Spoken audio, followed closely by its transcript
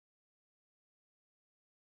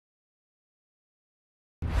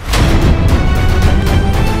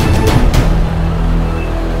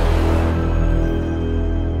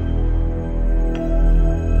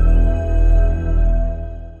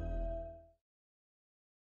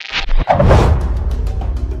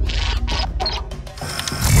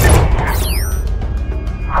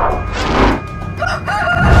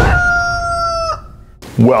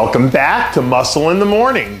Welcome back to Muscle in the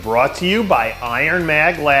Morning, brought to you by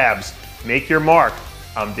IronMag Labs. Make your mark.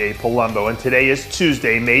 I'm Dave Palumbo, and today is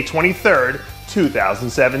Tuesday, May 23rd,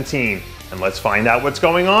 2017. And let's find out what's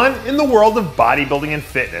going on in the world of bodybuilding and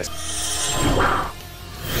fitness.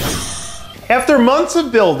 After months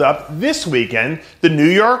of build-up, this weekend, the New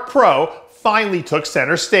York Pro finally took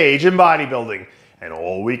center stage in bodybuilding. And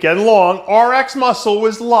all weekend long, RX Muscle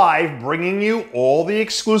was live, bringing you all the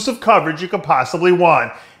exclusive coverage you could possibly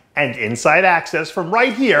want, and inside access from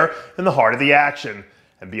right here in the heart of the action.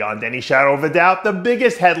 And beyond any shadow of a doubt, the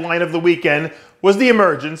biggest headline of the weekend was the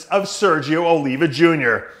emergence of Sergio Oliva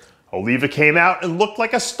Jr. Oliva came out and looked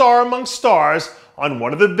like a star among stars on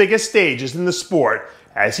one of the biggest stages in the sport,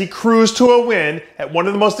 as he cruised to a win at one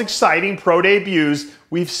of the most exciting pro debuts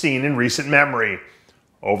we've seen in recent memory.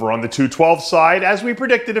 Over on the 212 side, as we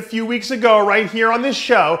predicted a few weeks ago right here on this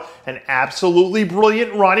show, an absolutely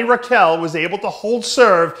brilliant Ronny Rockel was able to hold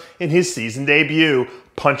serve in his season debut,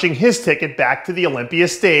 punching his ticket back to the Olympia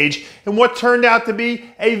stage in what turned out to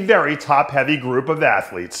be a very top-heavy group of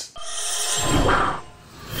athletes.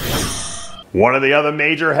 One of the other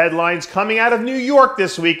major headlines coming out of New York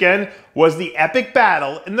this weekend was the epic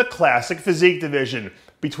battle in the classic physique division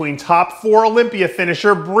between top 4 Olympia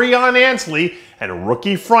finisher Breon Ansley and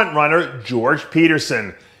rookie frontrunner George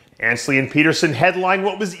Peterson. Ansley and Peterson headlined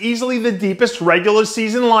what was easily the deepest regular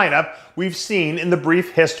season lineup we've seen in the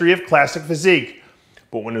brief history of classic physique.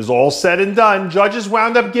 But when it was all said and done, judges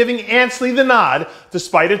wound up giving Ansley the nod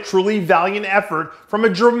despite a truly valiant effort from a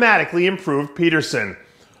dramatically improved Peterson.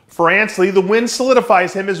 For Ansley, the win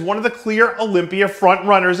solidifies him as one of the clear Olympia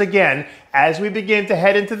frontrunners again as we begin to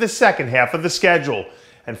head into the second half of the schedule.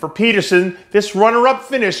 And for Peterson, this runner-up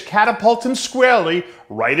finish catapults him squarely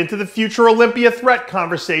right into the future Olympia threat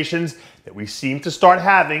conversations that we seem to start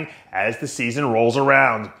having as the season rolls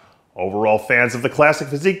around. Overall, fans of the classic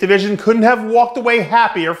physique division couldn't have walked away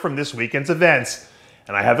happier from this weekend's events.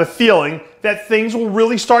 And I have a feeling that things will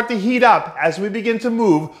really start to heat up as we begin to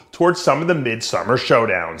move towards some of the midsummer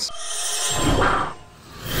showdowns.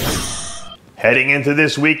 Heading into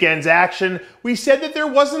this weekend's action, we said that there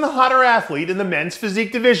wasn't a hotter athlete in the men's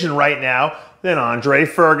physique division right now than Andre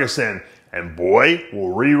Ferguson. And boy,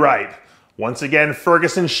 were we right. Once again,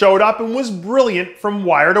 Ferguson showed up and was brilliant from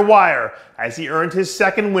wire to wire as he earned his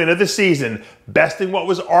second win of the season, besting what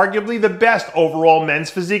was arguably the best overall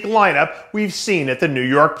men's physique lineup we've seen at the New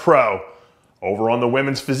York Pro. Over on the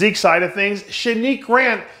women's physique side of things,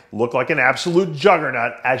 Shanique looked like an absolute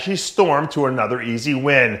juggernaut as she stormed to another easy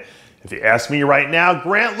win. If you ask me right now,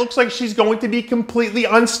 Grant looks like she's going to be completely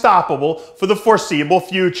unstoppable for the foreseeable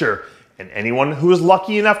future. And anyone who is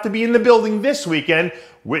lucky enough to be in the building this weekend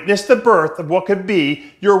witnessed the birth of what could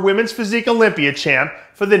be your Women's Physique Olympia champ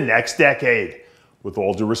for the next decade. With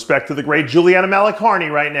all due respect to the great Juliana Malachary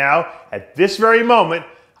right now, at this very moment,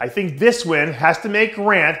 I think this win has to make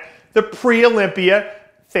Grant the pre-Olympia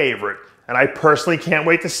favorite. And I personally can't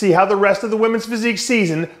wait to see how the rest of the women's physique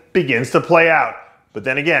season begins to play out. But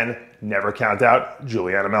then again, never count out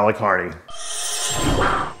Juliana Malachary.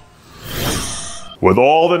 With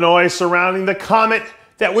all the noise surrounding the comet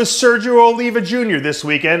that was Sergio Oliva Jr. this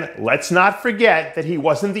weekend, let's not forget that he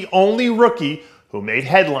wasn't the only rookie who made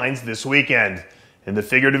headlines this weekend. In the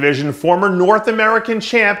figure division, former North American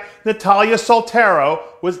champ Natalia Soltero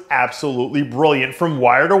was absolutely brilliant from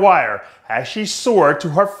wire to wire as she soared to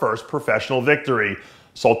her first professional victory.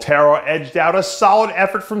 Soltero edged out a solid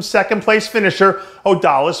effort from second-place finisher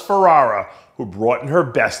Odalis Ferrara, who brought in her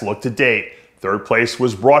best look to date. Third place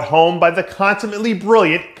was brought home by the consummately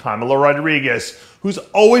brilliant Camila Rodriguez, who's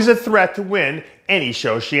always a threat to win any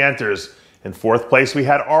show she enters. In fourth place, we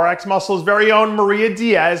had RX Muscle's very own Maria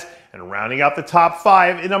Diaz, and rounding out the top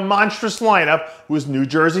 5 in a monstrous lineup was New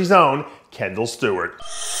Jersey's own Kendall Stewart.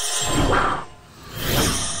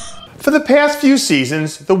 For the past few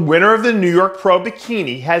seasons, the winner of the New York Pro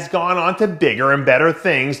Bikini has gone on to bigger and better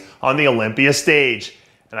things on the Olympia stage.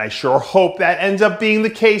 And I sure hope that ends up being the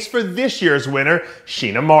case for this year's winner,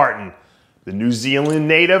 Sheena Martin. The New Zealand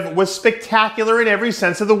native was spectacular in every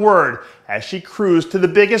sense of the word as she cruised to the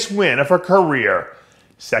biggest win of her career.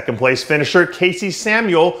 Second place finisher Casey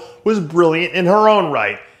Samuel was brilliant in her own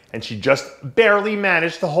right, and she just barely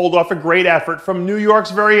managed to hold off a great effort from New York's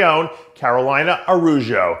very own Carolina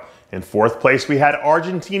Araujo. In fourth place, we had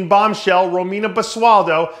Argentine bombshell Romina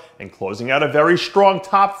Basualdo, and closing out a very strong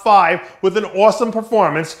top 5 with an awesome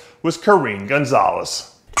performance was Karine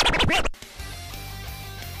Gonzalez.